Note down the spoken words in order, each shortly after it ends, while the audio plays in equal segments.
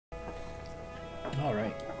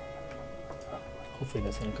Alright. Hopefully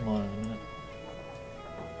that's gonna come on in a minute.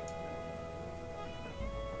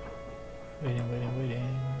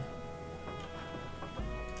 Waiting.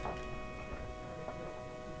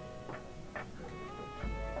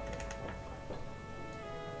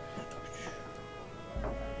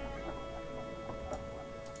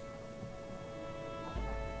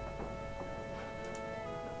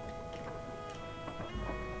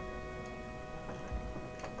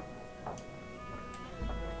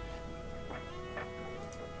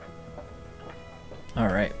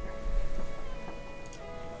 Alright.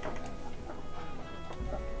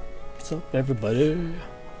 What's up, everybody?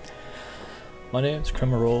 My name's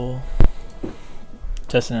Criminal.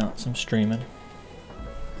 Testing out some streaming.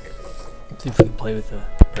 Let's see if we can play with the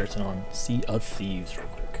person on Sea of Thieves real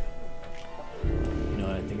quick. You know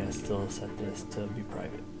what? I think I still set this to be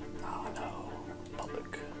private. Oh no.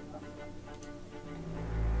 Public.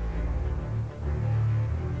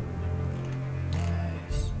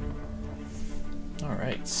 Nice.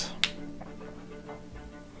 Alright.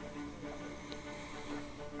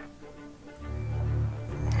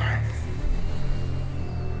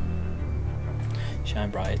 Shine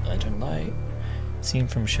bright, lantern light. Seen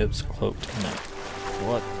from ships cloaked in night.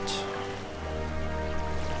 What?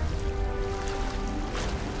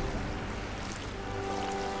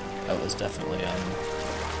 That was definitely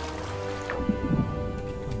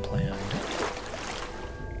unplanned.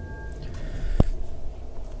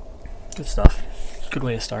 Good stuff. Good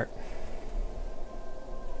way to start.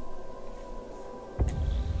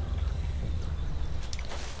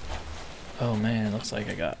 Oh man, looks like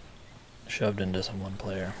I got shoved into some one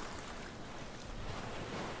player.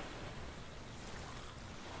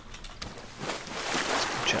 Let's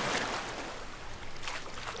go check.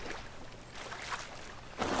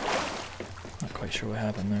 Not quite sure what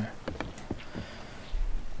happened there.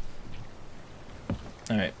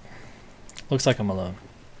 Alright. Looks like I'm alone.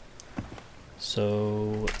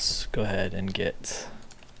 So let's go ahead and get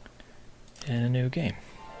in a new game.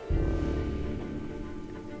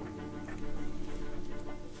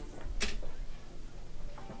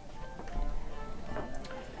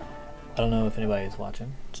 I don't know if anybody is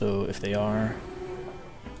watching, so if they are,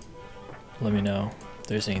 let me know if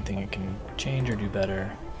there's anything you can change or do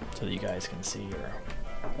better so that you guys can see or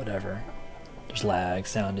whatever. There's lag,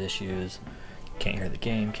 sound issues, can't hear the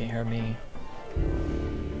game, can't hear me.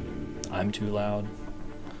 I'm too loud.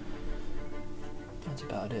 That's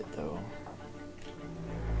about it though.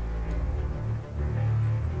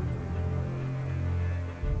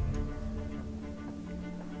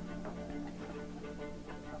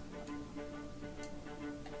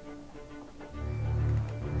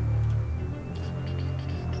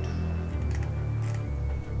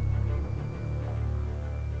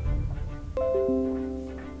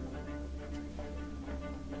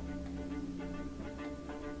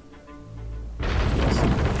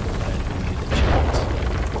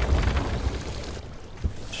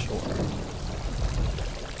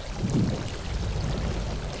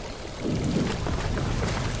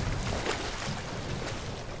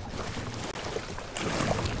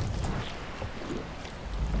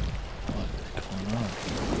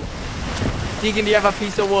 Deacon, do you have a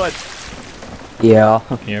piece of wood? Yeah.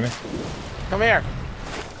 Can you hear me? Come here.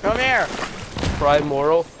 Come here.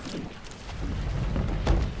 Primordial.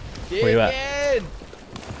 Deacon! Where you at?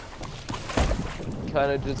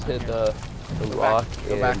 Kind of just hit the rock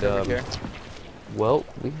Go back and over here. well,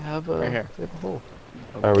 we have a, Right here. we have a hole.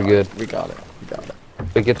 Oh, Are we good? We got it. We got it.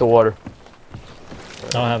 But get the water. I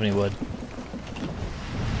don't have any wood.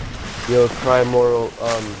 Yo, Primordial,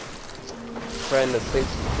 friend that thinks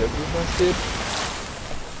he's good with us, dude.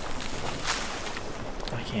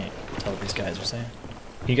 I can't tell what these guys are saying.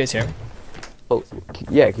 Can you guys hear me? Oh,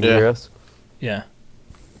 yeah, can you Yeah. hear us? Yeah.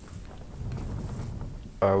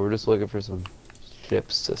 Alright, we're just looking for some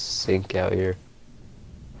ships to sink out here.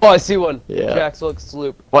 Oh, I see one! Yeah. Jax, look,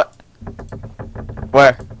 sloop. What?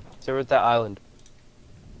 Where? So we're at that island.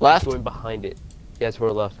 Left? Going behind it. Yeah, to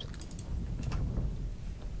our left.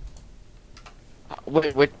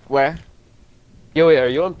 Wait, where? Yo, wait, are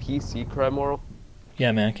you on PC, Primordial?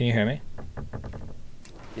 Yeah, man. Can you hear me?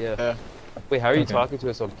 Yeah. Yeah. Wait, how are you Okay. talking to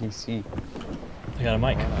us on PC? I got a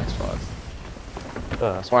mic. On Xbox.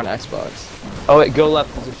 Oh, It's on Xbox. oh wait, go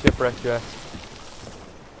left. There's a shipwreck, Jax.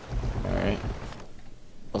 Alright.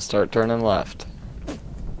 I'll start turning left.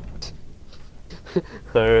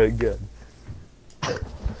 Alright, good.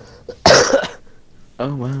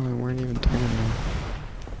 Oh wow, we weren't even turning now.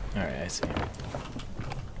 Alright, I see.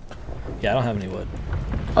 Yeah, I don't have any wood.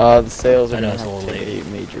 The sails are I know gonna it's a have to little take late. a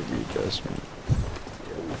major readjustment.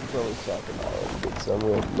 probably soccer now. Get some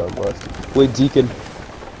real none left. Wait, Deacon.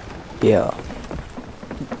 Yeah.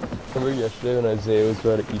 Remember yesterday when Isaiah was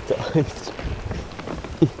about to eat the ice?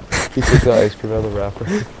 He took the ice cream out of the wrapper.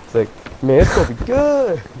 It's like, man, it's gonna be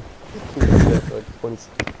good. He did that for like 20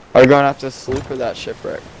 seconds. Are you going after Sloop or that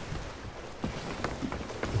shipwreck?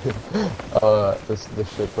 The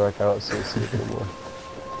shipwreck. I don't see a sleep anymore.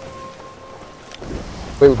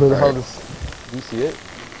 Wait, where the hell is? Do you see it?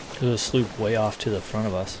 There's a sloop way off to the front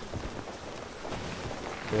of us.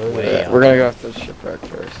 Really? Way Yeah, out. we're gonna go after the shipwreck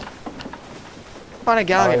first. Find a I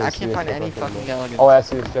galleon. don't I see can't a find any shipwreck fucking anymore. galleon. Oh, I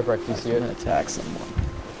see the shipwreck. Do you see I'm gonna it? attack someone.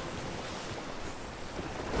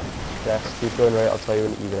 Jax, keep going right. I'll tell you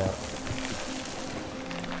when to even out.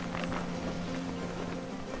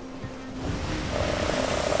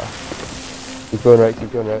 Keep going right.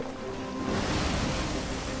 Keep going right.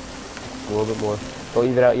 A little bit more. Don't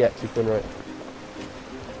even out yet. Keep going right.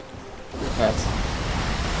 That's.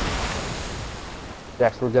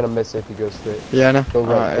 Jax, we're gonna miss it if he goes straight. Yeah, I know. Go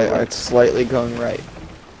right, go right. It's slightly going right.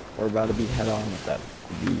 We're about to be head on with that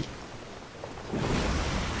V.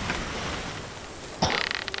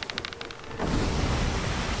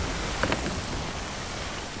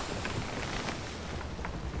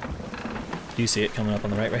 Do you see it coming up on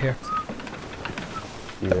the right here?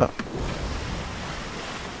 Yeah.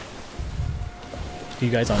 You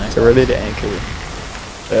guys on Xbox? Get ready to anchor.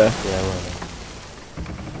 Yeah. Yeah, we're on it.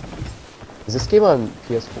 Is this game on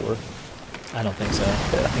PS4? I don't think so.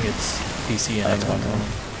 I think it's PC and Xbox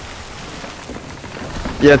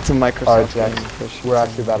only. Yeah, it's a Microsoft. Alright, Jax. game, push We're it.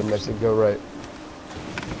 actually about to miss it. Go right.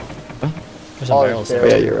 There's a Oh, barrel there's there. Yeah,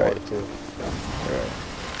 barrels you're in the right. water, too. Alright.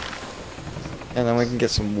 And then we can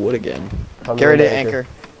get some wood again. Come Get ready in, to anchor.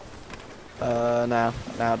 Now.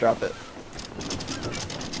 Now, drop it.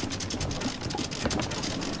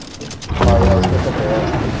 Oh, yeah, let's get the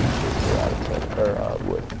barrels. Or,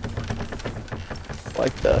 wood.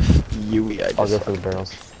 Like the Yui I just I'll go for the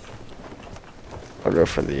barrels. I'll go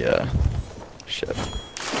for the, ship.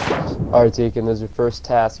 Alright, Deacon, there's your first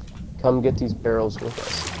task. Come get these barrels with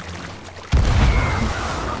us.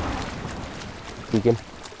 Deacon?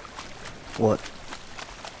 What?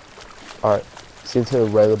 Alright. See to the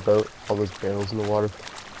right of the boat, all those barrels in the water.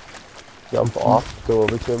 Jump off, go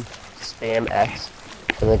over to him, spam X,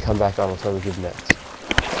 and then come back on. I'll tell you what to do next.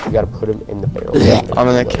 You gotta put him in the barrel. I'm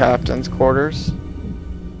in the captain's quarters.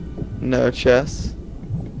 No chest.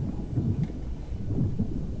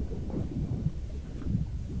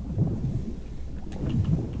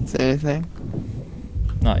 Is there anything?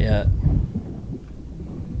 Not yet.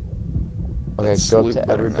 Okay, Let's go up loot to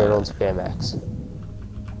every better barrel now. and spam X.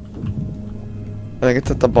 I think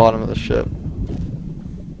it's at the bottom of the ship.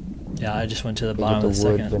 Yeah, I just went to the You bottom get of the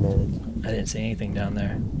wood, second. bananas. I didn't see anything down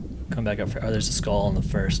there. Come back up for. Oh, there's a skull on the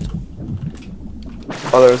first.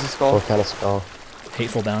 Oh, there's a skull. What kind of skull?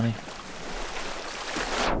 Hateful bounty.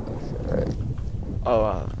 Alright.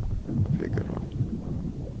 Oh, be a good one.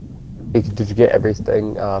 Did you get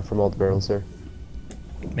everything from all the barrels there?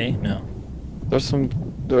 Me? No. There's some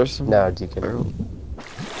No, Deacon. barrels.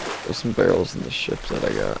 There's some barrels in the ship that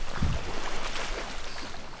I got.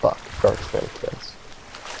 Fuck, Dark's trying to kill us.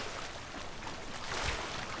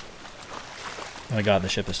 Oh my god, the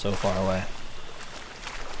ship is so far away.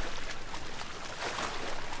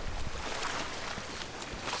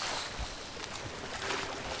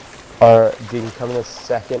 Deacon, come in a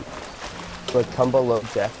second. Like, come below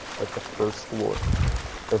deck, like the first floor.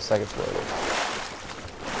 Or second floor.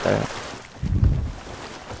 Yeah.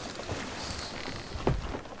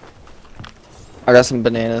 I got some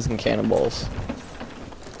bananas and cannonballs.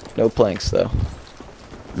 No planks though.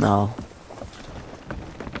 No.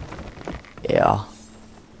 Yeah.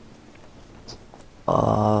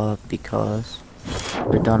 Because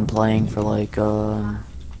we're done playing for like,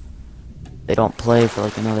 they don't play for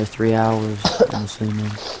like another 3 hours, I'm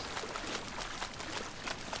assuming.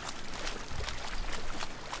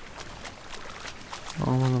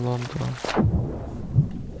 Oh, one of them.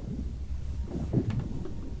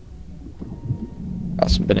 Got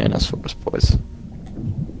some bananas for us, boys.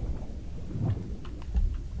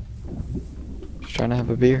 Just trying to have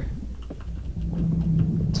a beer.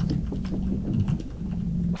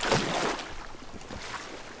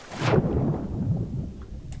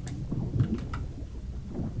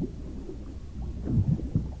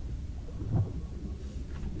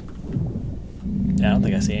 Yeah, I don't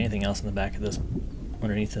think I see anything else in the back of this,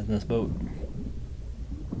 underneath in this boat.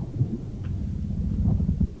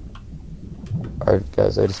 Alright,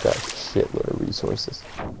 guys, I just got a shitload of resources.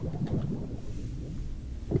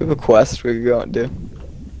 We have a quest we could go and do.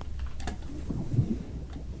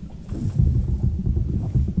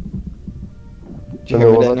 you And hear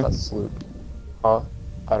then me, what Daniel? about that sloop? Huh?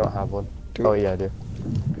 I don't have one. Do Oh it. yeah, I do.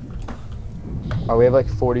 We have like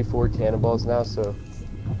 44 cannonballs now, so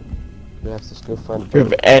we have to just go find a Do you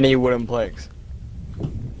have boat. any wooden planks?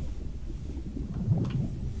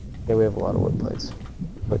 Yeah, we have a lot of wood planks.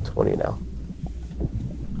 Like 20 now.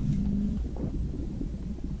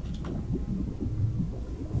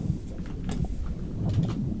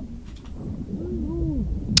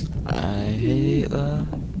 I hate that.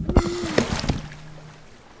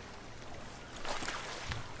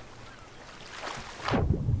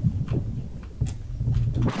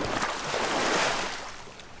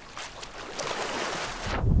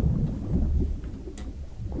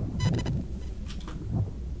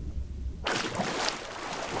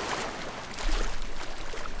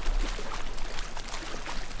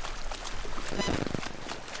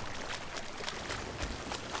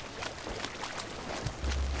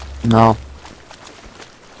 No.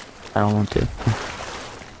 I don't want to.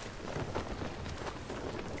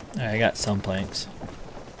 Alright, I got some planks.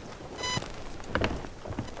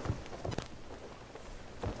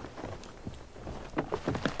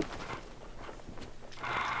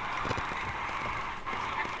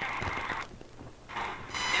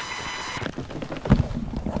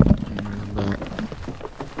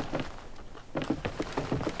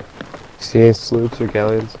 See any sloops or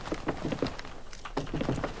galleons?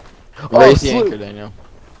 Raise the sloop! anchor, Daniel.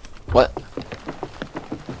 What?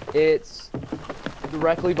 It's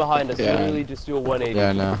directly behind us. Yeah. Literally just do a 180. Yeah,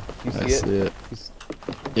 I know. You see I it? see it. You s-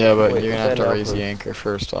 Yeah, but Wait, you're gonna have to stand raise the outpost. anchor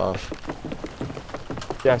first off.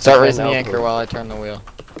 Yeah, Start stand raising the outpost. anchor while I turn the wheel.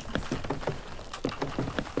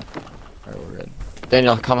 Alright, we're good.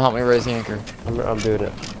 Daniel, come help me raise the anchor. I'm doing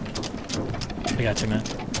it. I got you, man.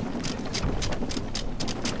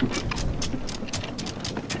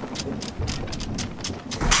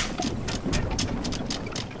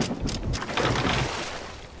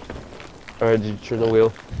 Alright, did you turn the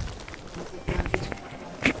wheel?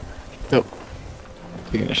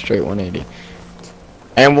 You're gonna straight 180.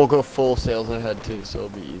 And we'll go full sails ahead too, so it'll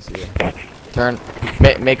be easier. Turn,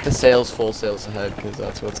 make the sails full sails ahead, because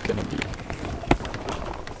that's what's gonna be.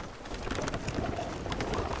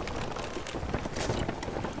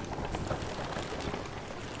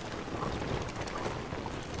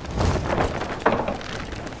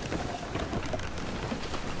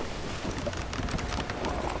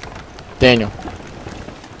 Daniel,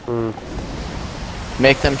 Hmm.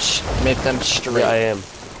 make them straight. Yeah, I am.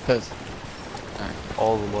 Cause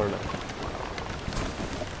All of them are now.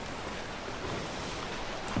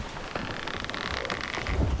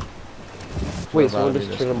 We're Wait, about someone to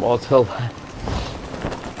just do turned this. them all to the left.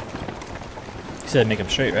 You said make them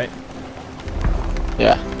straight, right?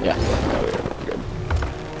 yeah. Oh, yeah, we're good.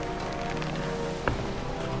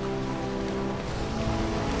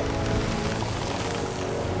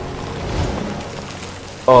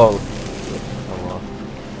 Oh. Oh, well.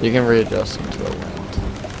 You can readjust them to the wind.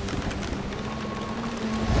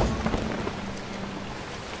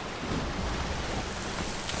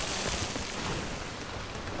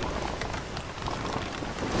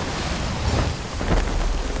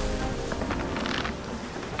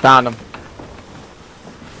 Found him.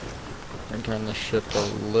 And turn the ship a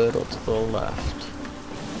little to the left.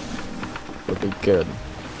 Would be good.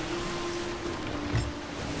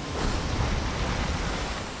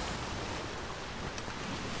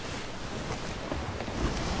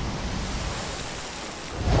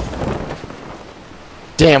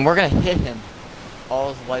 Damn, we're gonna hit him.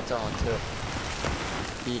 All his lights are on too.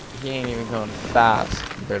 He ain't even going fast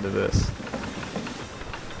compared to this.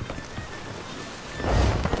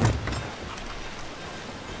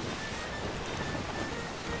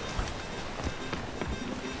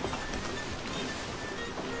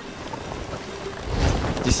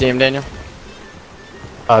 Do you see him, Daniel?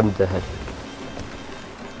 I'm dead.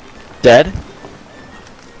 Dead?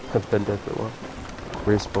 I've been dead for a while.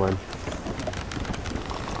 Respawn.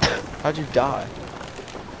 How'd you die?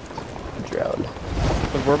 Drowned.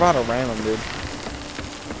 Look, we're about to ram him, dude.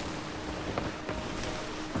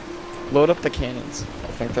 Load up the cannons. I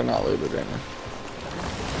think they're not loaded right now.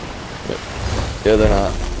 Yeah, they're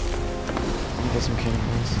not. Let me get some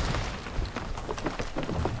cannons.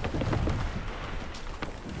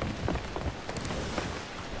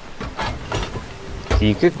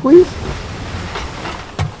 Pika Queen?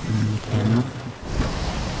 Cannon.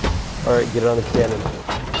 Alright, get on the cannon.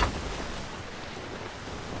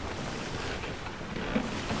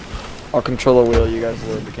 I'll control the wheel, you guys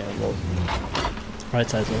load the cannonballs. Right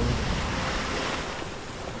side's over.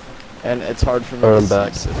 And it's hard for me Alright, to I'm see,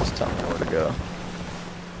 back. so just tell me where to go.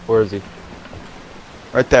 Where is he?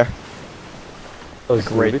 Right there. Oh, Like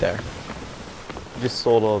he's right moving? there. just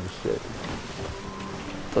sold all the shit.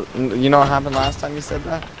 But, you know what happened last time you said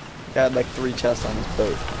that? He had like 3 chests on his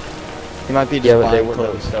boat. He might be just Yeah, but they buying were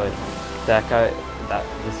clothes. so that guy.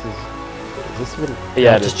 This is this even?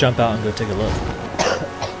 Yeah, it just is. jump out and go take a look.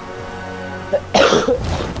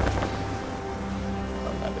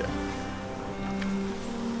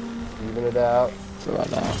 Even it out. So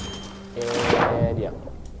right now. And yeah.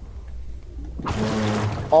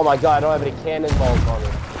 Oh my god, I don't have any cannonballs on it.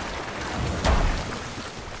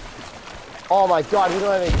 Oh my god, we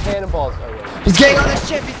don't have any cannonballs. Oh, yeah. He's getting on the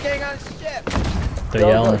ship! He's getting on the ship! They're Go,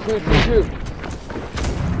 yelling. go, shoot.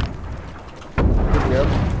 Yep.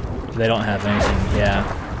 They don't have anything. Yeah.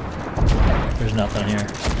 There's nothing here.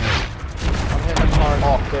 I'm hitting him hard.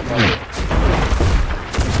 Oh, hit my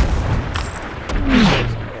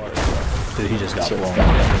Dude, he just got Shit's blown down.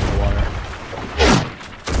 into the water.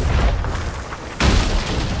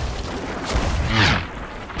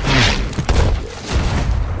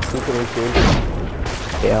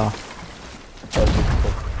 Yeah.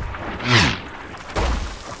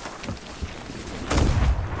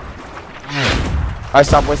 Alright,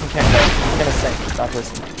 stop wasting cannonballs. He's gonna sink. Stop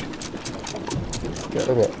wasting.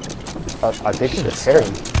 Okay. I think he's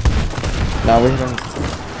repairing. Now we don't.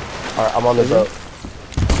 Alright, I'm on the Is he? boat.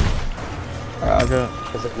 Alright, I'll go.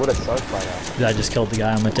 Cause it would have sunk by now. Dude, I just killed the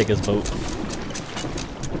guy. I'm gonna take his boat.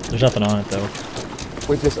 There's nothing on it though.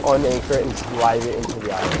 We just unanchor it and drive it into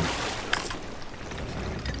the island.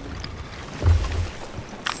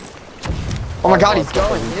 Oh my god, he's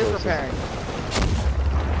going. He is repairing.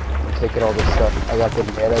 I'm taking all this stuff. I got the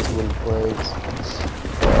bananas, wooden planks,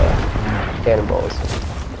 cannonballs.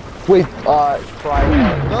 Wait, try,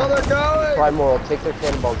 No, they're going! Primordial, take their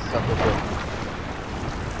cannonballs and stuff with them.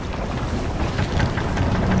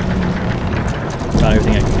 Got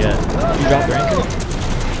everything I can get. You dropped your anchor?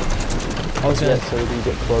 I was Yeah, gonna. so we can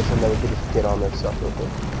get close and then we can just get on their stuff real quick.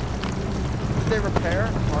 Did they repair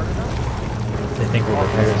hard enough? They think we're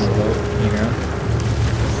repairing the boat. Can you hear 'em?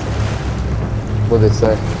 What did it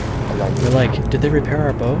say? They're like, did they repair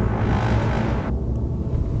our boat?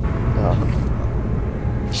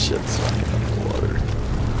 Shit's fucking up the water.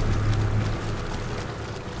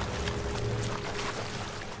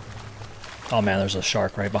 Oh man, there's a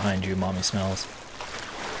shark right behind you. Mommy smells.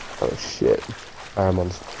 Oh shit. I'm on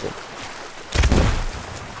this.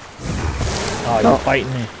 Oh, you're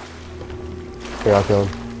fighting me. Here, I'll kill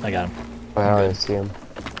him. I got him. I don't even see him.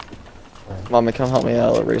 Mommy, come help me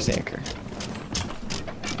out. I'll raise the anchor.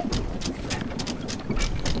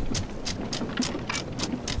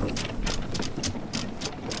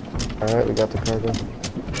 Alright, we got the cargo.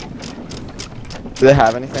 Do they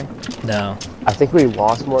have anything? No, I think we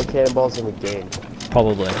lost more cannonballs than we gained.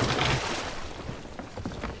 probably.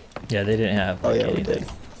 Yeah, they didn't have Oh like, yeah, we anything.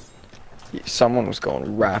 did. Someone was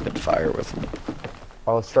going rapid fire with them.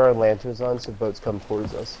 I was throwing lanterns on so boats come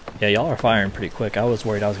towards us. Yeah, y'all are firing pretty quick. I was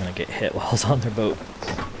worried I was gonna get hit while I was on their boat.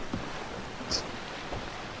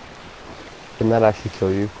 Can that actually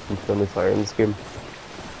kill you from friendly fire in this game?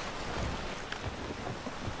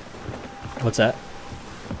 What's that?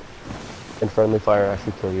 Can friendly fire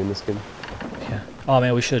actually kill you in this game? Yeah. Oh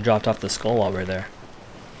man, we should have dropped off the skull while we were there.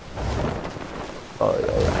 Oh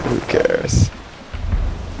yeah. Who cares?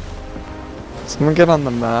 Someone get on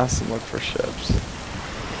the mast and look for ships.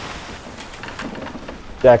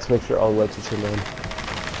 Jax, make sure all lights are turned on.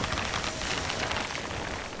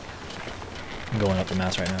 I'm going up the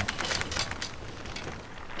mast right now.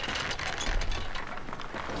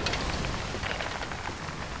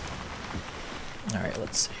 Alright,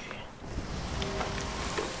 let's see.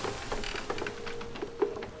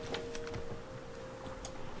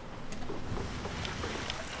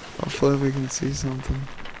 Hopefully we can see something.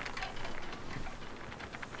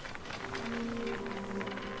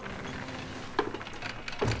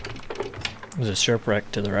 There's a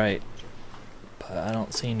shipwreck to the right, but I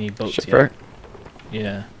don't see any boats Shipwreck? yet.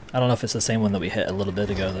 Yeah. I don't know if it's the same one that we hit a little bit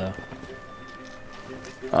ago though.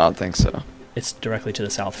 I don't think so. It's directly to the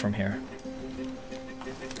south from here.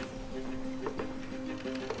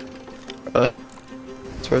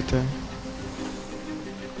 It's right there.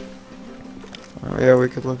 Oh yeah, we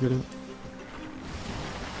could look at it.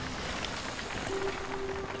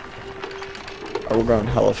 Oh, we're going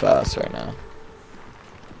hella fast right now.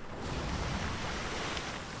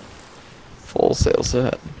 Full sails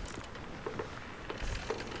ahead.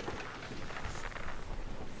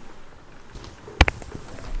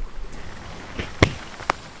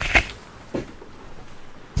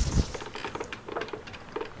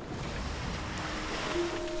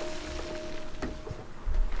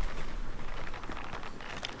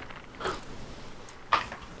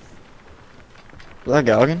 Is that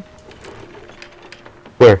Galgan?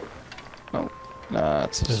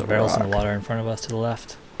 That's just There's a barrels in rock. the water in front of us to the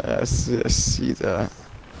left. I see that.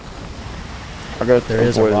 I gotta There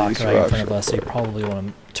is a avoid rock these right in rocks. front of us, so you probably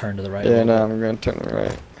want to turn to the right. a Yeah, little no, bit. I'm gonna turn to the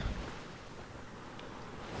right.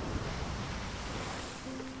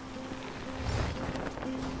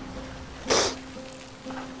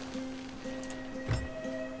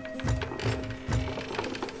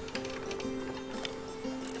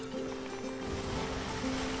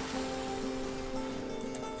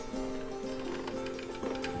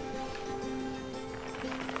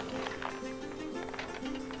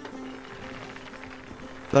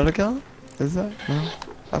 Is that a gun? Is that? No,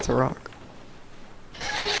 that's a rock.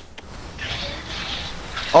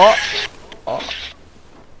 Oh! Oh!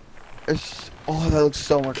 Oh, that looks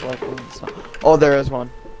so much like one. Oh, there is one.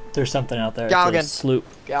 There's something out there. It's a Galgan. sloop.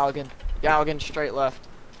 Galgan. Galgan, straight left.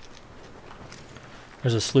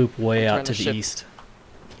 There's a sloop way I'm out trying to to the ship- east.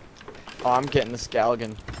 Oh, I'm getting this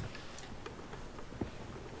Galgan.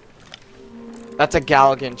 That's a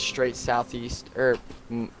Galgan straight southeast, or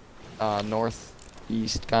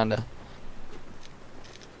northeast, kinda.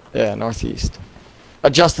 Yeah, northeast.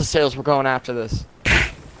 Adjust the sails, we're going after this.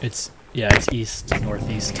 It's east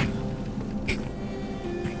northeast. I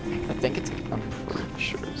think it's, I'm pretty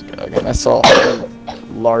sure it's Galgan. I saw a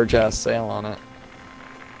large ass sail on it.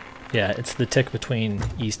 Yeah, it's the tick between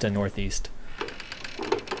east and northeast.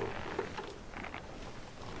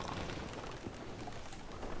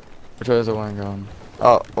 Which way is the wind going?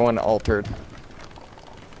 Oh, one altered.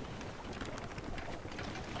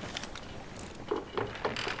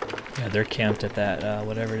 Yeah, they're camped at that,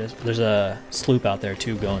 whatever it is. There's a sloop out there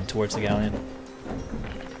too going towards the galleon.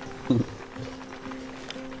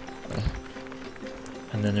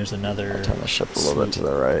 And then there's another. Turn the ship a little bit to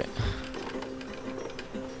the right.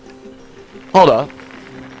 Hold up.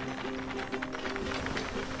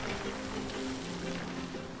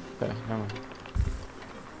 Okay, never mind.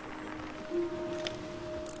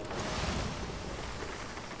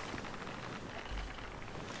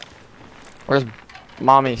 Where's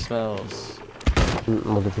Mommy Smells?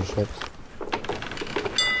 Look at the ships.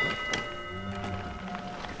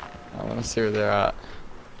 I wanna see where they're at.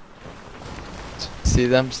 See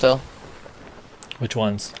them still? Which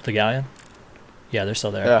ones? The galleon? Yeah, they're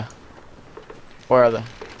still there. Yeah. Where are they?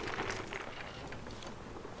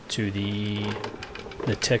 To the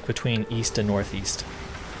tick between east and northeast.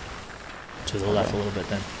 To the left a little bit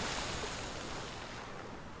then.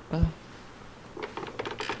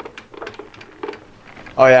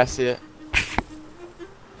 Oh yeah, I see it.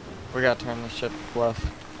 We gotta turn the ship left.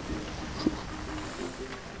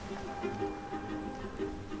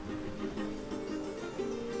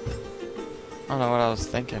 I don't know what I was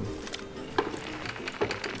thinking.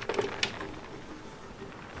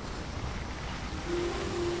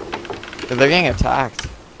 If they're getting attacked,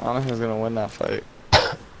 I don't know who's gonna win that fight.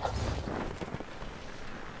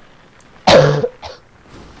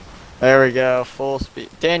 There we go, full speed.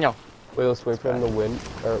 Daniel! Wait, let's wait for them to win.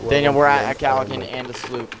 Or, well, Daniel, we're at win, Galligan and a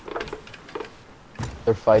sloop.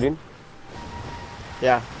 They're fighting?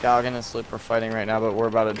 Yeah, Galligan and sloop are fighting right now, but we're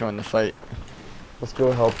about to join the fight. Let's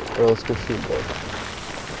go help, or let's go shoot them.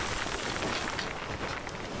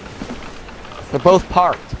 They're both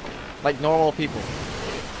parked, like normal people.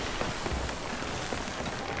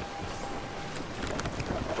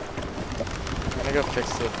 I'm gonna go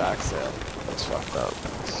fix the back sail. That's fucked up.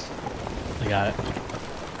 I got it.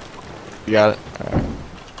 You got it? Alright.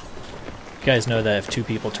 You guys know that if two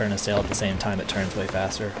people turn a sail at the same time, it turns way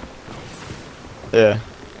faster. Yeah.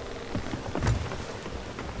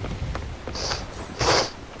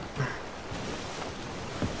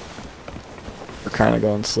 We're kind of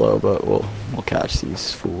going slow, but we'll catch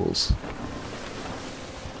these fools.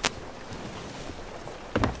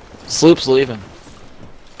 Sloop's leaving,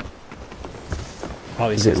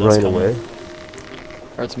 Probably Is sees it us running coming. away?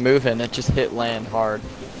 or it's moving. It just hit land hard.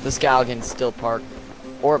 This Galligan's still parked,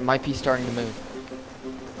 or it might be starting to move.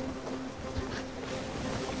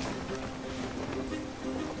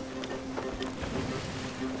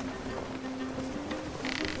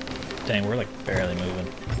 Dang, we're like barely moving.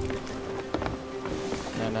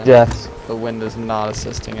 And Jax. the wind is not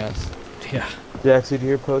assisting us. Yeah. Jax, did you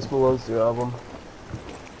hear Post Malone's new album?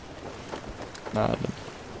 Not.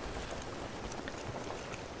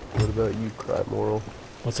 What about you, Cry Moral?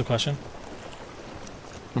 What's the question?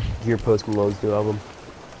 Did you hear Post Malone's new album?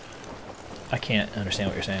 I can't understand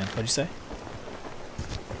what you're saying. What'd you say?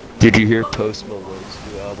 Did you hear Post Malone's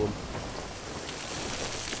new album?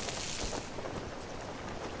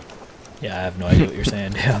 Yeah, I have no idea what you're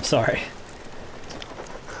saying. Yeah, I'm sorry.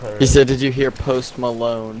 He said, "Did you hear Post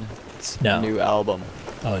Malone's No. new album?"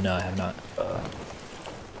 Oh no, I have not.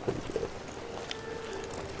 Pretty good.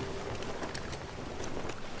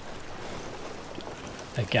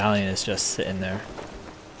 The galleon is just sitting there.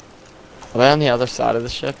 Are they on the other side of the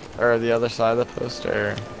ship? Or the other side of the post?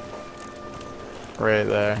 Or right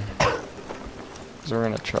there? So we're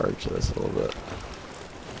gonna charge this a little bit.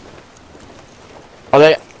 Are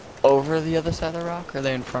they over the other side of the rock? Or are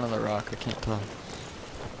they in front of the rock? I can't tell.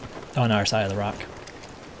 On our side of the rock.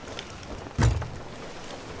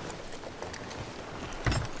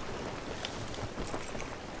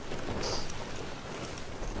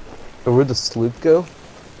 So where'd the sloop go?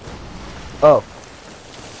 Oh,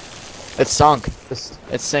 It's sunk. this.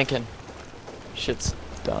 It's sinking. Shit's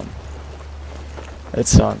done. It's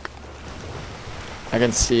sunk. I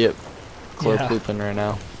can see it cloak Yeah. looping right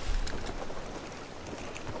now.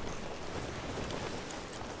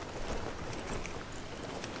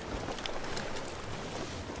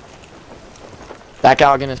 That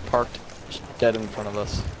galleon is parked dead in front of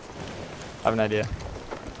us. I have an idea.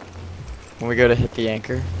 When we go to hit the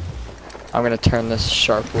anchor, I'm gonna turn this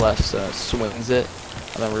sharp left so it swings it,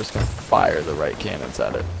 and then we're just gonna fire the right cannons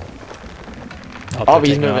at it. Oh, Oh, they're he's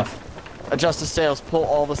taking moving. off. Adjust the sails. Pull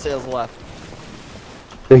all the sails left.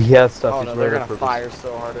 He has stuff. Oh He's no, running they're on gonna purpose. fire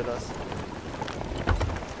so hard at us.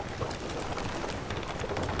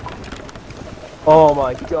 Oh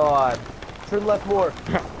my god. Turn left more.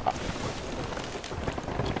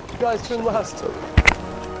 Guys, turn left.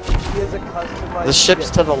 He has a customized The ship's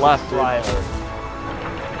ship to the left, dude. flyer.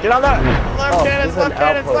 Get on that! Left Oh, cannons! there's an Left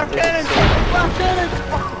cannons! outpost. Left There's a cannons! sail. Left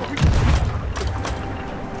cannons!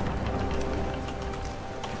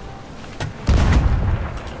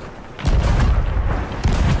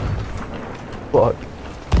 Fuck.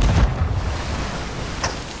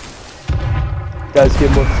 Guys,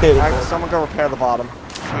 get more Alright, cannons. someone go repair the bottom.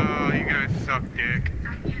 Oh, you guys suck dick.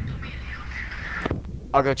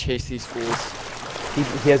 I'll go chase these fools.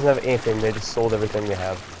 He doesn't have anything. They just sold everything they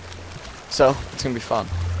have. So, it's gonna be fun.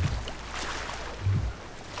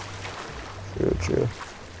 True.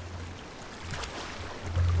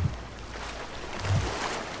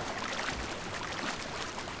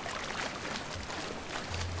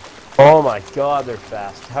 Oh my god, they're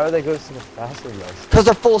fast. How are they going so much faster than us? Because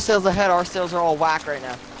they're full sails ahead, our sails are all whack right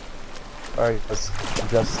now. Alright, let's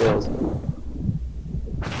adjust sails.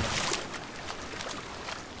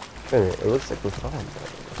 Wait a minute, it looks like we're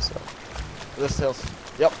fine. So. Those sails.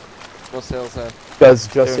 Yep. Those sails are. Guys,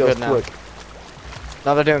 adjust Doing sails good now. quick.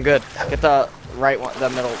 No, they're doing good. Get the right one, the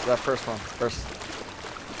middle, the first one. First.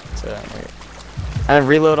 So, wait. And then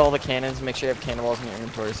reload all the cannons and make sure you have cannonballs in your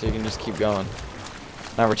inventory so you can just keep going.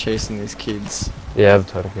 Now we're chasing these kids. Yeah, I have a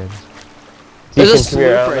ton of cannons. There's a Ethan, come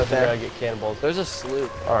here. sloop I don't right know if you're there. gonna get cannonballs. There's a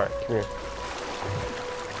sloop. Alright, come here.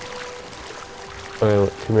 Okay,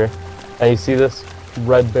 look, come here. And you see this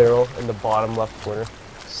red barrel in the bottom left corner?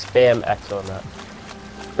 Spam X on that.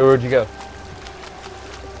 Hey, where'd you go?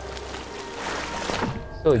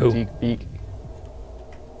 Silly Who? Beak.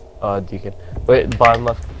 Deacon. Wait, bottom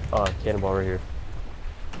left cannonball right here.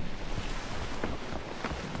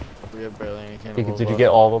 We have barely any cannonballs Deacon, did you left. get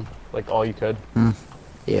all of them? Like all you could?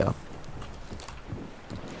 Yeah.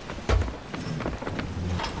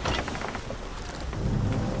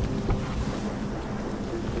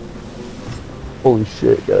 Holy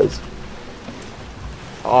shit, guys.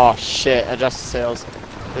 Oh shit, adjust the sails.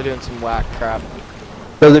 They're doing some whack crap.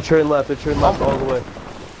 No, they're turning left all the way.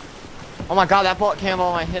 Oh my god, that bullet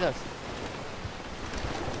cannonball might hit us.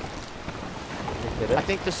 Hit I it?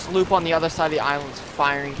 think the sloop on the other side of the island's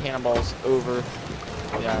firing cannonballs over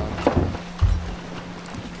the island.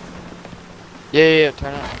 Yeah,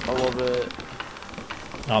 turn it a little bit.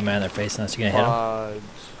 Oh man, they're facing us. You gonna hit them?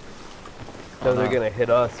 Fudge. No, they're gonna hit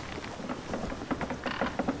us.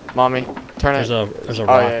 Mommy, turn it. There's a Oh,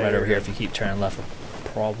 rock yeah, right yeah, over here. yeah. If you keep turning left,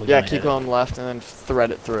 we're probably Yeah, gonna keep hit going left and then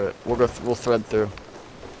thread it through it. We'll thread through.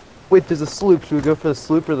 Wait, there's a sloop. Should we go for the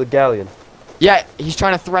sloop or the galleon? Yeah, he's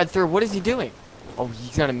trying to thread through. What is he doing? Oh,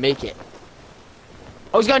 he's gonna make it.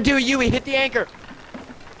 Oh, he's gonna do a Yui. Hit the anchor.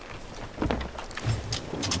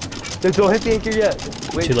 No, don't hit the anchor yet.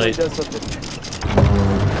 Wait Too till he late. does something. it.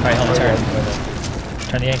 Alright, help turn.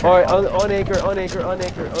 Turn the anchor. Alright, on anchor.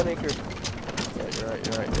 Yeah, you're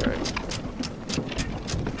right.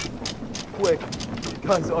 Quick.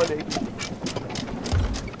 Guys, on anchor.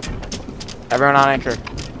 Everyone on anchor.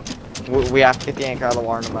 We have to get the anchor out of the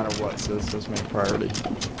water no matter what, so this is my priority.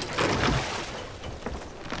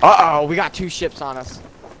 Uh-oh, we got 2 ships on us.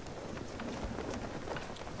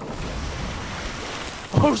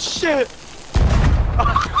 Oh shit!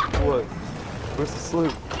 What? Where's the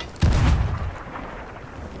sloop?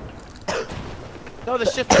 No, the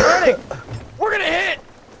ship's turning! We're gonna hit!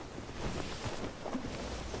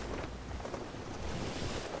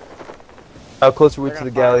 How close are we They're to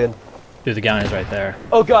the gonna fire. galleon? Dude, the galleon is right there.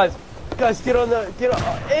 Oh, guys, get on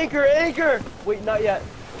anchor, anchor. Wait, not yet.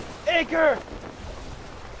 Anchor.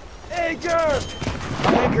 Anchor.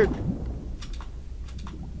 I'm anchored.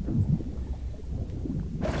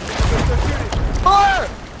 Fire!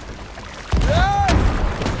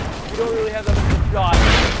 Yes! You don't really have that much shot.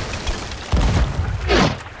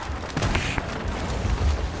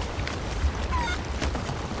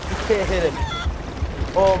 You can't hit him.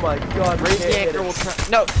 Oh my god, Raise the anchor, we'll turn.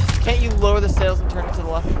 No, can't you lower the sails and turn it to the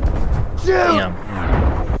left? Damn.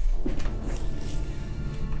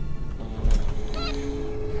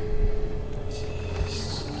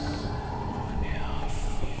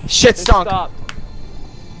 Shit sunk! Stop.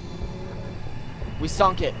 We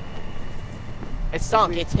sunk it. It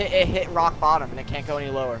sunk. It hit rock bottom and it can't go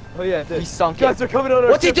any lower. Oh yeah, He sunk guys, it. they're coming on our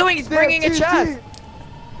What's he ship. doing? He's They have bringing a TNT. chest.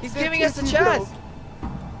 He's They have giving us a TNT, chest. bro.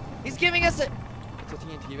 He's giving us a. It's a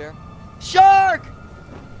TNT there. Shark!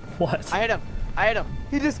 What? I hit him. I hit him.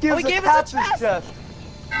 He just gives he us gave us a captain's chest.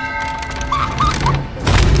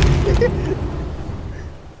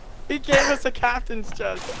 He gave us a captain's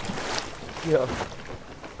chest. Yeah.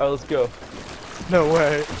 Alright, let's go. No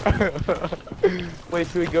way. Wait,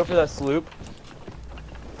 should we go for that sloop?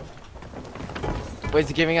 Wait, is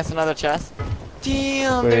he giving us another chest?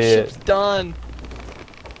 Damn, their Wait. ship's done.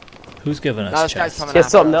 Who's giving Now us this guy's chests? coming Get after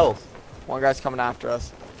something us. else. One guy's coming after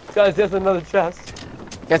us. Guys, there's another chest.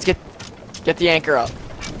 Guys, get the anchor up.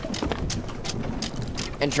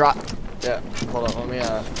 And drop. Yeah, hold on. Let me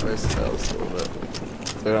raise the sails a little bit.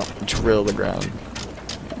 So we don't drill the ground.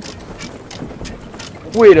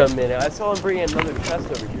 Wait a minute, I saw him bringing another chest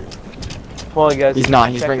over here. Come on, guys. He's not,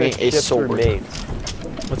 he's check bringing the a ship's sword. remains.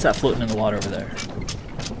 What's that floating in the water over there?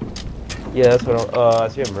 Yeah, that's what I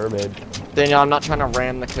see a mermaid. Daniel, I'm not trying to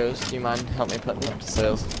ram the coast. Do you mind help me putting up the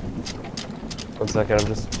sails? 1 second, I'm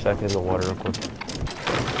just checking the water real quick.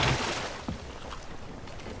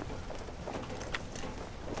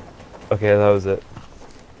 Okay, that was it.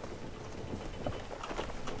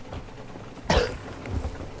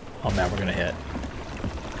 Oh man, we're gonna hit.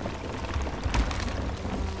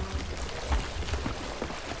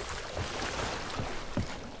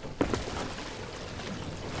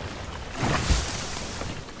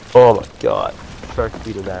 Oh my god. Shark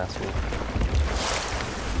beat an asshole.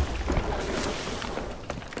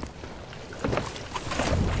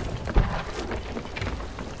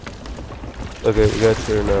 Okay, we gotta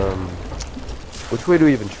turn, which way do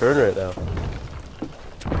we even turn right now?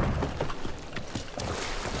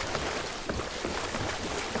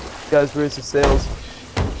 Guys, raise the sails.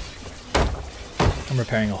 I'm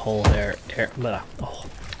repairing a hole there. Oh,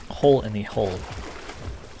 hole in the hull.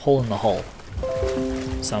 Hole in the hull.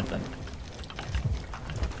 Something.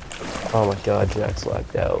 Oh my god, Jack's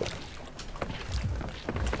lagged out.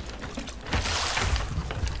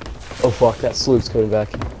 Oh fuck, that sloop's coming back.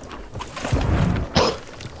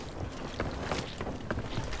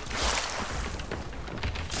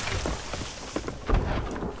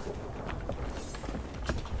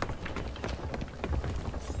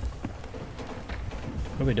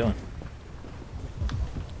 What are we doing?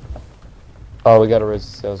 Oh, we gotta raise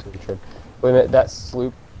the sails with the trim. Wait a minute, that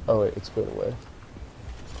sloop. Oh wait, it's going away.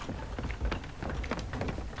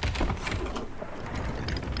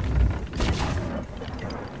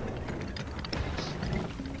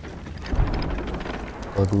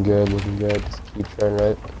 Looking good, looking good. Just keep trying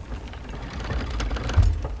right.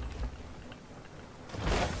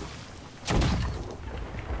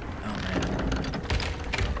 Oh man.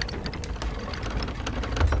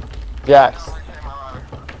 Jax.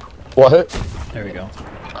 What? There we go.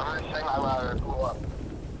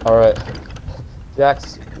 Alright.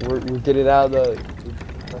 Jax, we're getting out of the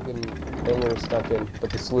fucking thing we're stuck in, but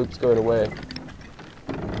the sloop's going away.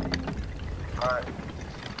 Alright.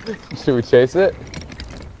 Should we chase it?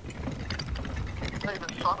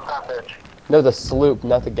 Fuck that bitch. No, the sloop,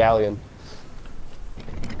 not the galleon.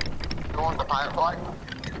 You want the firefly?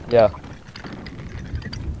 Yeah.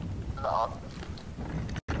 No.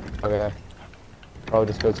 Okay. Probably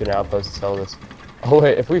just go to an outpost and sell this. Oh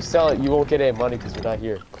wait, if we sell it, you won't get any money because you're not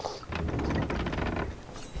here.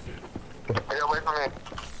 Get away from me.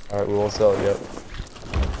 Alright, we won't sell it yet.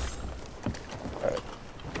 Alright.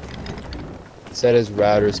 Said his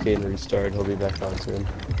router's getting restarted, he'll be back on soon.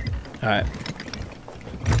 Alright.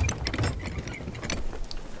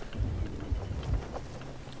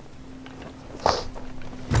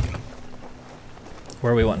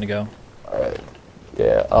 Where are we wanting to go? Alright.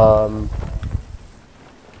 Yeah,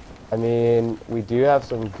 I mean, we do have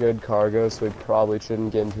some good cargo, so we probably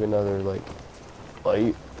shouldn't get into another, like,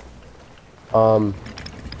 fight.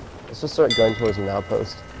 Let's just start going towards an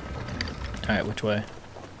outpost. Alright, which way?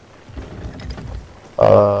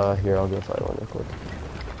 Here, I'll go find one real quick.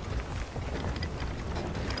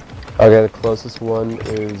 Okay, the closest one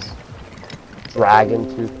is Dragon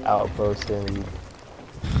Tooth Outpost, and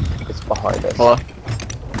it's behind us. Hello?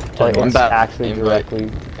 Like, I'm it's back. actually Invite.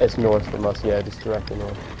 directly, it's north from us, yeah, just directly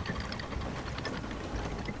north.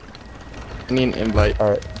 I need an invite.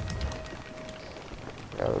 Alright.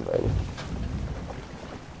 Yeah, I'm inviting.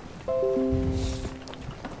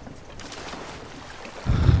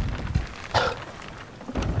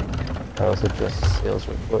 I also address the sales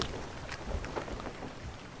real quick.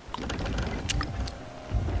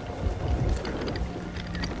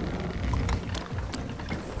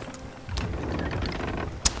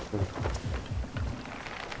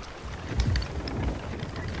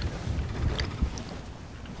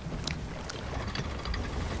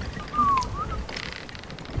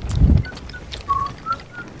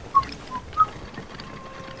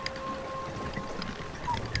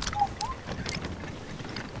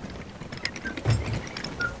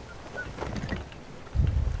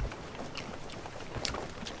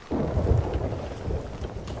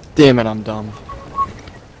 Damn it, I'm dumb.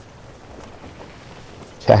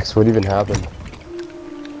 Jax, what even happened?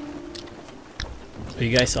 Are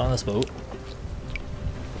you guys still on this boat?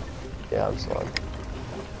 Yeah, I'm sorry.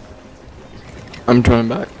 I'm turning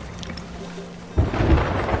back.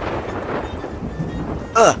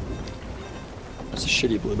 Ugh! It's a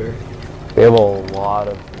shitty blueberry. They have a lot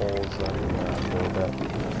of holes on the map.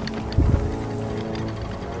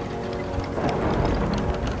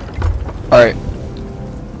 Alright.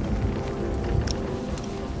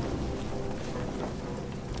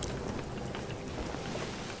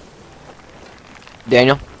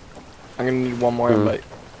 Daniel, I'm gonna need one more invite.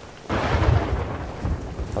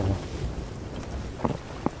 Okay.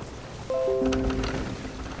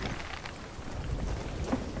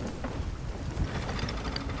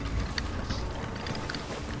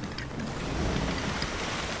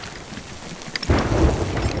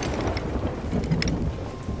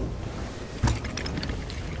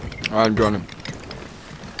 I'm joining.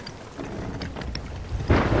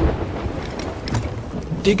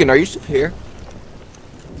 Deacon, are you still here?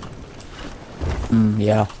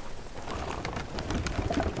 Yeah.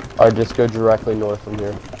 Alright, just go directly north from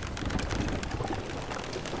here.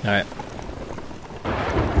 Alright.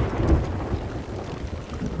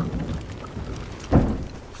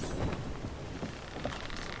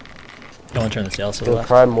 Don't want to turn the sails to the Yo, left.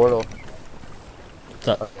 Prime Mortal. What's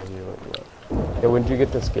up? Okay, yeah, when did you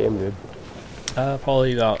get this game, dude?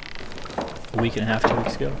 Probably about a week and a half, 2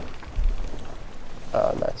 weeks ago.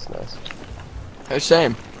 Nice, nice. Hey,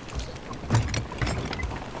 same.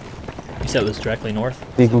 You said it was directly north?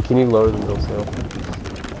 Deacon, can you lower the middle sail?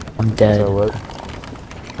 I'm Does dead. that work?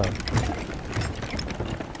 Oh.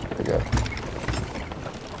 There we go.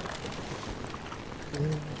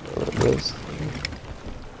 There it is.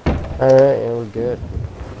 Alright, and we're good.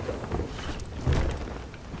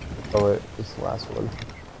 Oh wait, this is the last one.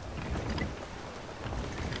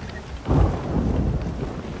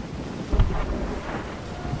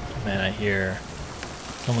 Man, I hear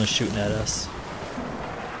someone shooting at us.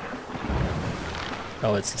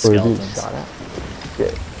 Oh, it's the Where are you being skeletons. shot at?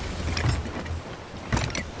 Shit.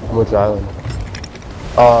 Which island?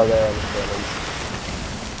 Oh, there on the skeletons.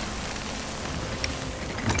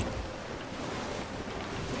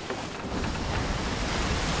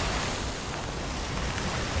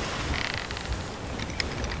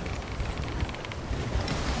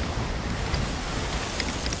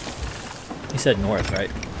 You said north, right?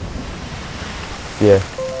 Yeah.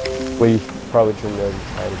 Well, you probably turned over a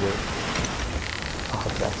tiny bit. Oh,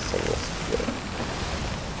 that's so good.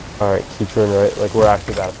 Alright, keep turning right. Like, we're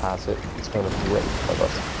actually about to pass it. It's kind of right in front of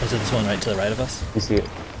us. Was it this one right to the right of us? You see it?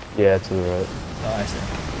 Yeah, to the right. Oh, I see.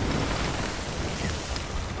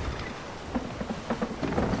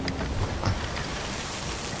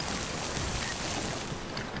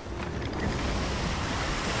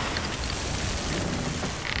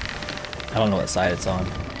 I don't know what side it's on.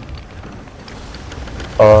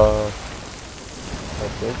 I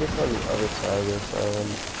think it's on the other side of this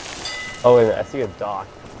island. Oh, wait a minute, I see a dock.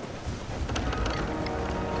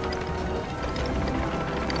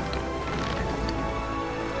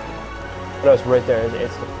 No, it's right there.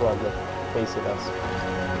 It's the front that's facing us.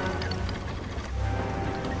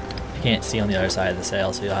 I can't see on the other side of the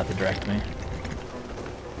sail, so you'll have to direct me.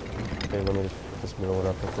 Okay, let me just put this middle one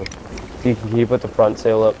up real quick. Can you put the front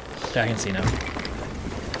sail up? Yeah, I can see now.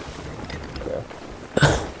 Yeah.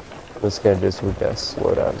 I'm just gonna do some guess,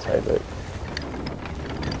 slow down a tiny bit.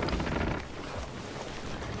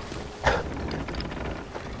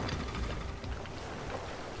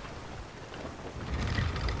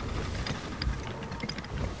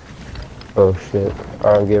 Oh shit.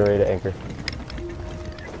 Alright, I'm getting ready to anchor.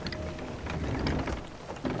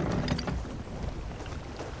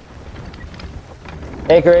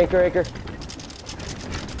 Anchor, anchor, anchor.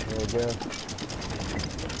 There we go.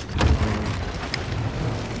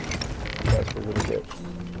 That's really good.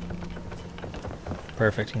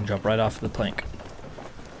 Perfect. You can jump right off the plank.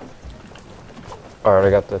 Alright, I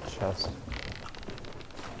got the chest.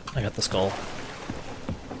 I got the skull.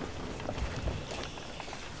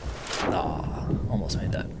 Ah, almost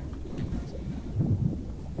made that.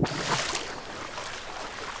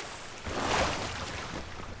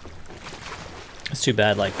 It's too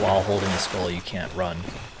bad, like, while holding the skull, you can't run.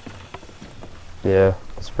 Yeah,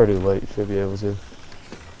 it's pretty late. You should be able to.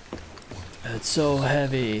 It's so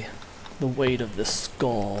heavy. The weight of the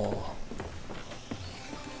skull.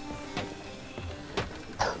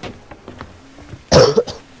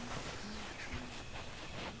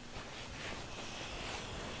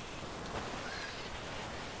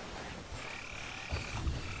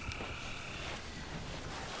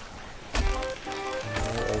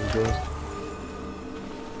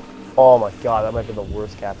 Oh my god, that might be the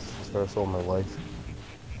worst captain's reversal of my life.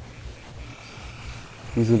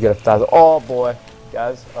 Usually get 1,000. Oh boy,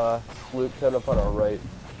 guys, Luke coming up on our right.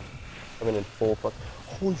 I'm in full fuck.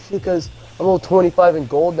 Holy shit, guys, I'm level 25 in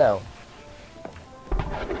gold now.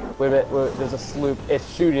 Wait a minute, there's a sloop.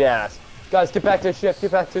 It's shooting at us. Guys, get back to the ship,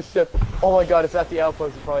 get back to the ship. Oh my god, it's at the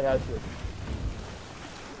outpost. It probably has to.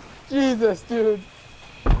 Jesus, dude.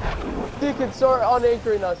 Deacon, start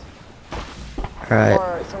unanchoring us. Alright.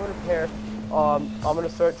 Alright, so I'm gonna pair. I'm gonna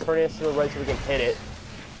start turning us to the right so we can hit it.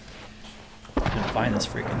 I can find this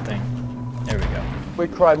freaking thing. There we go.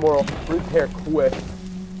 Quick cry moral. Repair quick.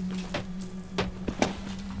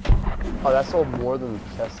 Oh, that's all more than the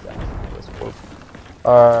chest stack.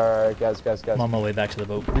 Alright, guys. I'm on my way back to the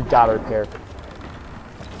boat. We gotta repair.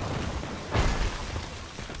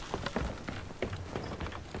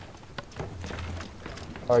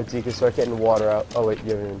 Alright, Deacon, start getting the water out. Oh wait, you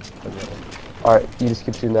haven't even done that one. Alright, you just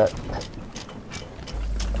keep doing that.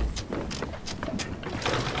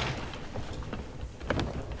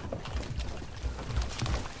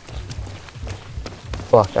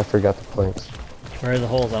 Fuck, I forgot the planks. Where are the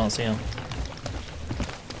holes? I don't see them.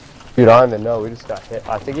 Dude, I don't even know. We just got hit.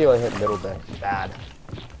 I think he only hit middle deck. Bad.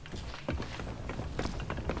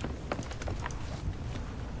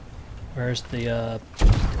 Where's the,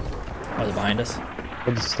 Are they behind us?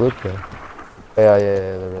 Where'd the sloop go? Yeah,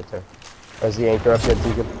 they're right there. Where's the anchor up yet,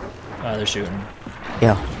 Deacon? They're shooting.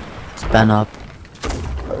 Yeah. It's been up.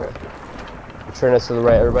 Okay. Turn us to the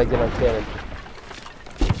right. Everybody get on cannon.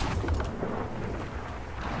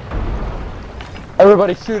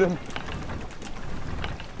 Everybody shoot him.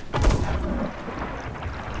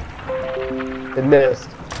 It missed.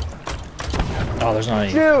 Oh, there's not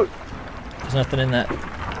any. Shoot! There's nothing in that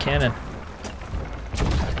cannon.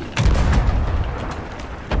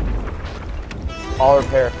 I'll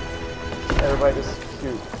repair. Everybody just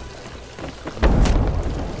shoot.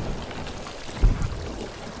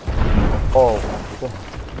 Oh.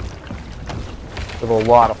 There's a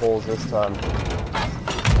lot of holes this time.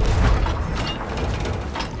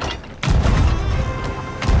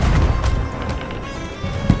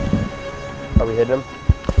 Are we hitting him?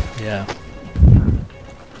 Yeah.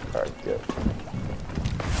 Alright, good.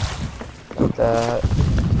 Like that.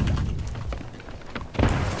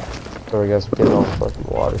 Sorry guys, we're getting all the fucking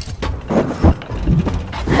water.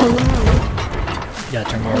 Yeah,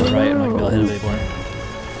 turn more to the right and I can be able to hit a big one.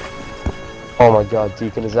 Oh my god,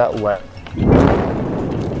 Deacon, is that wet?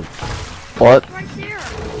 What?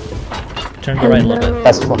 Turn to the right a little bit.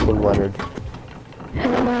 That's fucking Leonard.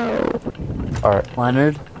 Alright,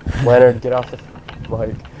 Leonard? Leonard, get off the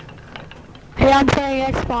mic. Hey, I'm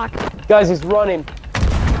playing Xbox. Guys, he's running.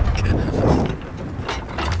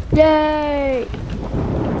 Yay!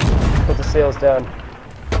 Put the sails down.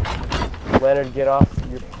 Leonard, get off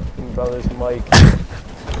your fucking brother's mic.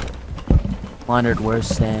 Leonard, where's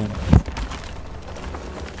Sam?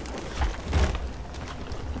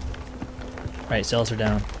 Right, sails are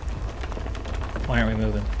down. Why aren't we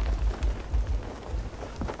moving?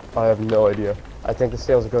 I have no idea. I think the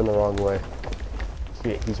sails are going the wrong way.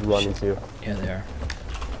 Shit, he's running too. Yeah, they are.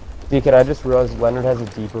 Deacon, I just realized Leonard has a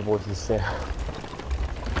deeper voice than Sam.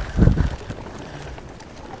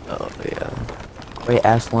 Oh, yeah. Wait,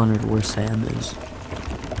 ask Leonard where Sam is.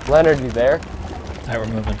 Leonard, you there? Alright, we're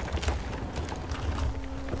moving.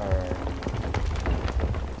 Alright.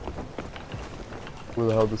 Where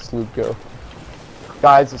the hell did the sloop go?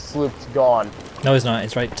 Guys, the sloop's gone. No, he's not.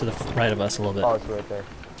 It's right to the right of us a little bit. Oh, it's right there.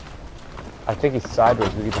 I think he's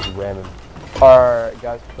sideways. We could just ram him. Alright,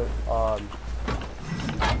 guys, put,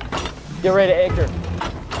 Get ready to anchor.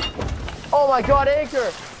 Oh my god,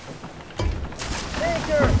 anchor!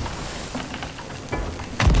 Anchor!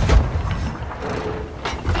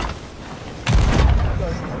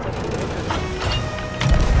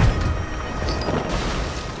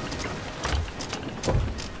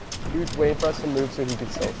 Dude's waiting for us to move so he can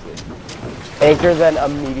stay asleep. Anchor, then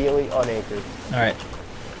immediately unanchor. Alright.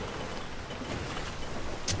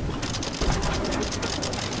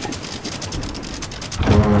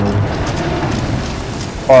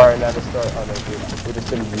 Alright, now to start unanchored. We're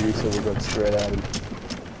just in view, so we're going straight at him.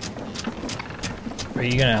 Are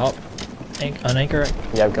you gonna help unanchor it?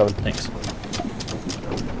 Yeah, I'm coming. Thanks.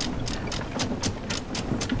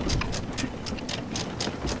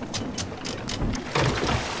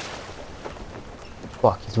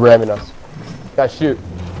 Fuck, he's ramming us. Guys, shoot.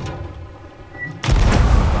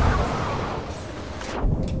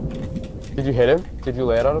 Did you hit him? Did you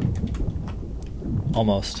land on him?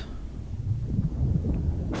 Almost.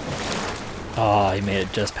 Oh, he made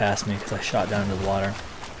it just past me because I shot down into the water.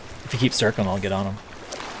 If he keeps circling, I'll get on him.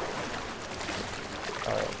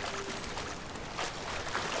 Alright.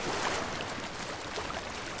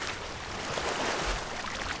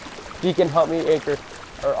 Deacon, help me anchor.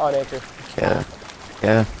 Or on anchor. Yeah.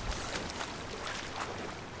 Yeah.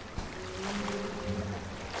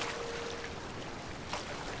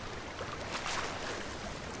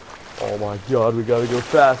 Oh my god, we gotta go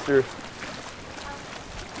faster.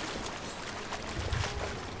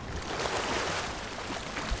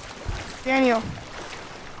 Daniel.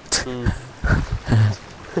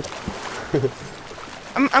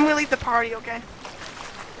 I'm gonna leave the party, okay?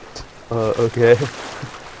 Okay.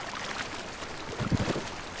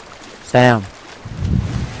 Sam,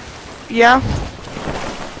 Yeah.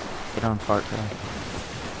 get on fart cry.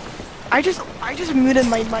 I just muted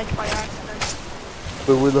my mic by accident.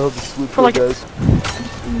 But where the hell did Swoop For go, like- guys?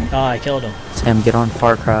 Ah, I killed him. Sam, get on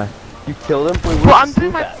fart cry. You killed him? Wait, Well, where's I'm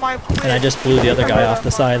doing Swoop my at? And I just blew the other guy off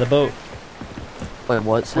the side of the boat. Wait,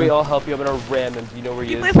 what, Sam? Wait, I'll help you. I'm gonna ram him. Do you know where Can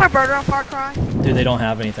he you is? place my burger on Far Cry? Dude, they don't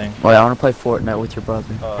have anything. Wait, I wanna play Fortnite with your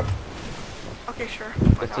brother. Okay, sure.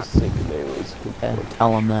 Let's just sink the melees. Yeah,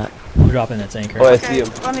 tell him that. We're dropping its anchor. Oh, I Okay, see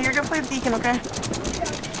him. London, you're gonna play Deacon, okay?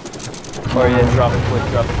 Oh yeah, drop it quick,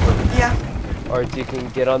 drop it quick. Yeah. Alright, Deacon,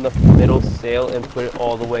 get on the middle sail and put it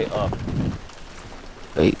all the way up.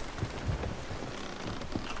 Wait.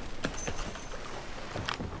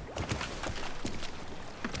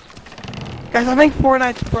 Guys, I think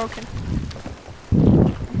Fortnite's broken.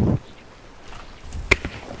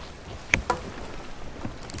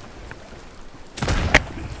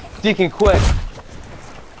 Deacon, quick!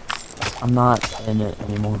 I'm not in it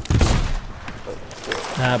anymore.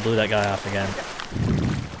 Ah, I blew that guy off again.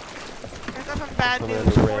 Guys, I have bad I'm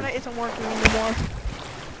news. gonna ram. Fortnite isn't working anymore.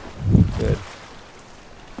 Good.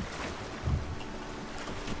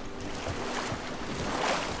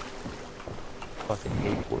 Fucking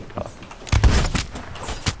hate Fortnite.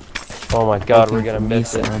 Oh my god, we're Waiting gonna for me,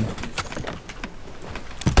 miss it. Sam.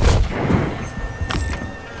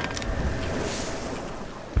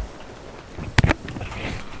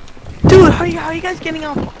 Dude, how are you guys getting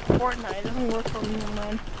off Fortnite? It doesn't work for me,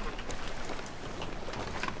 man.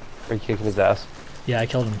 Are you kicking his ass? Yeah, I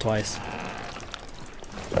killed him twice.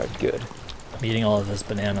 Alright, good. I'm eating all of his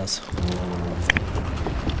bananas.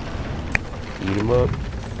 Eat him up.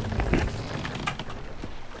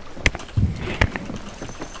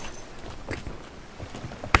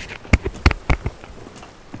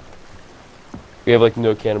 We have like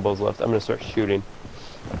no cannonballs left. I'm gonna start shooting.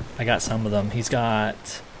 I got some of them. He's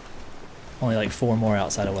got only like 4 more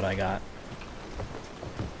outside of what I got.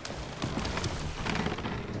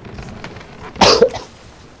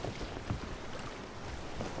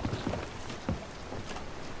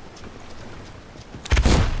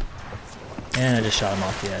 And I just shot him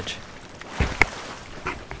off the edge.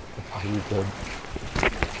 Oh, you good.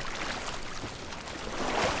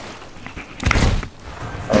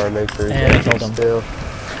 Alright, make sure And I he's killed him. still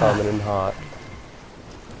coming in hot.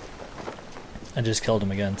 I just killed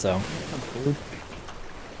him again, so. Oh,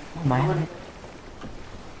 man.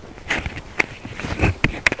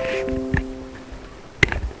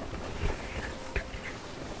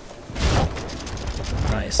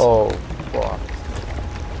 Nice. Oh, fuck.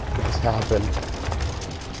 What just happened?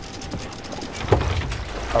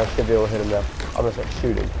 I should be able to hit him now. I'm gonna start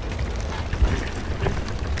shooting.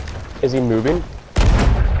 Is he moving?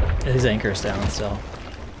 His anchor's down still.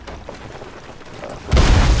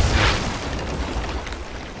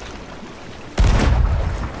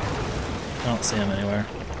 I don't see him anywhere.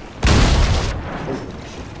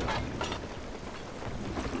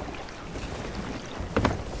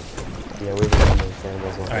 Yeah, we haven't done those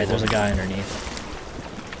cannibals. Alright, there's a guy underneath.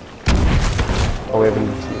 Oh, we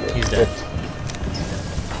haven't seen it. He's dead.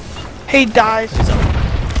 He dies. He's up.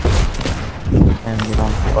 And get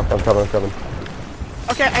on. Fuck, I'm coming.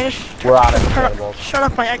 Okay, I just We're out of cannibals. shut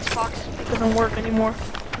up. My Xbox doesn't work anymore.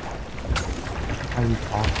 Are you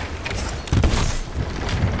talking?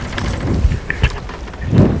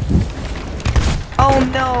 Oh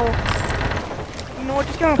no. You know what?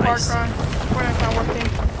 Just give him a Far Nice. Cry. Fortnite's not working.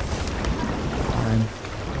 Fine.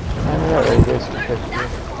 Alright, there you go.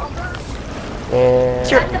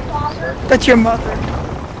 And That's your mother.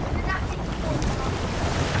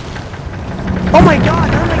 Oh my god,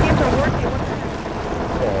 none of my games are working.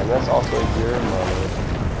 What the heck? and that's also your mother.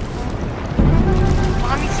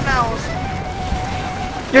 Mommy smells.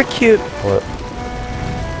 You're cute. What?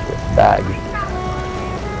 Bag.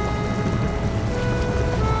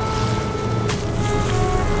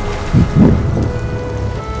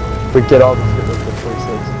 We get all these different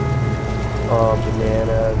choices.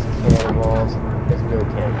 Bananas, cannibals. There's no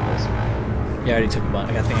cannibals. Yeah, I already took a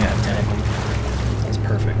bunch. I think I got 10 of them. That's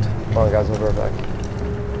perfect. Come on, guys, we'll be right back.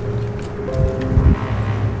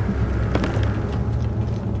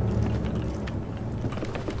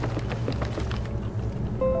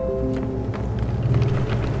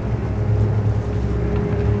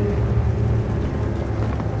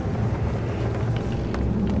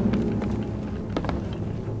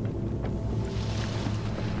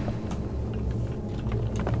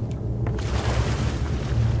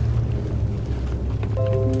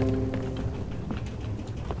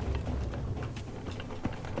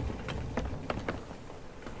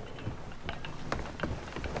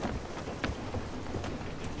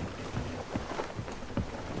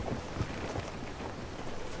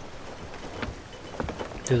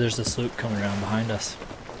 Dude, there's this loop coming around behind us.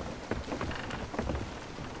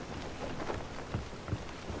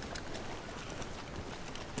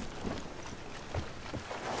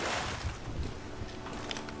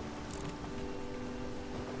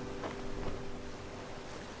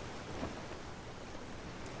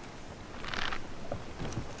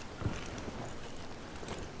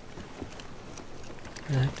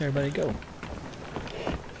 Where the heck did everybody go?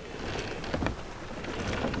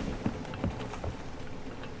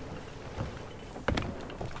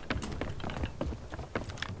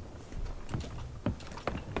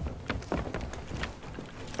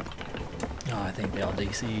 Oh, I think they all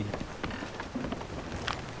DC'd.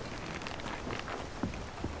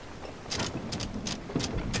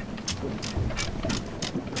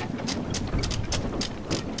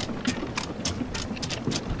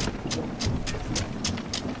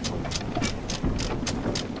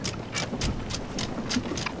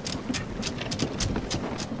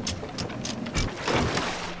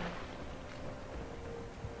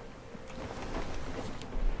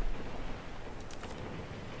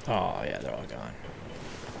 Oh, yeah, they're all gone.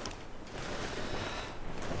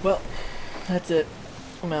 Well, that's it.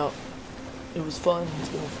 I'm out. It was fun.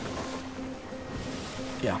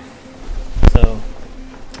 Yeah. So,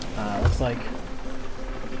 looks like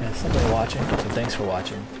yeah, somebody watching. So thanks for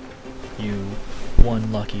watching. You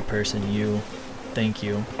one lucky person. You. Thank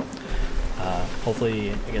you.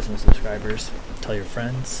 Hopefully, I get some subscribers. Tell your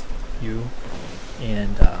friends. You.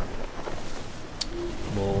 And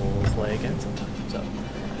we'll play again sometime. So,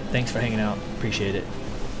 thanks for hanging out. Appreciate it.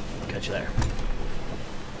 Catch you there.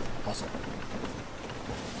 Awesome.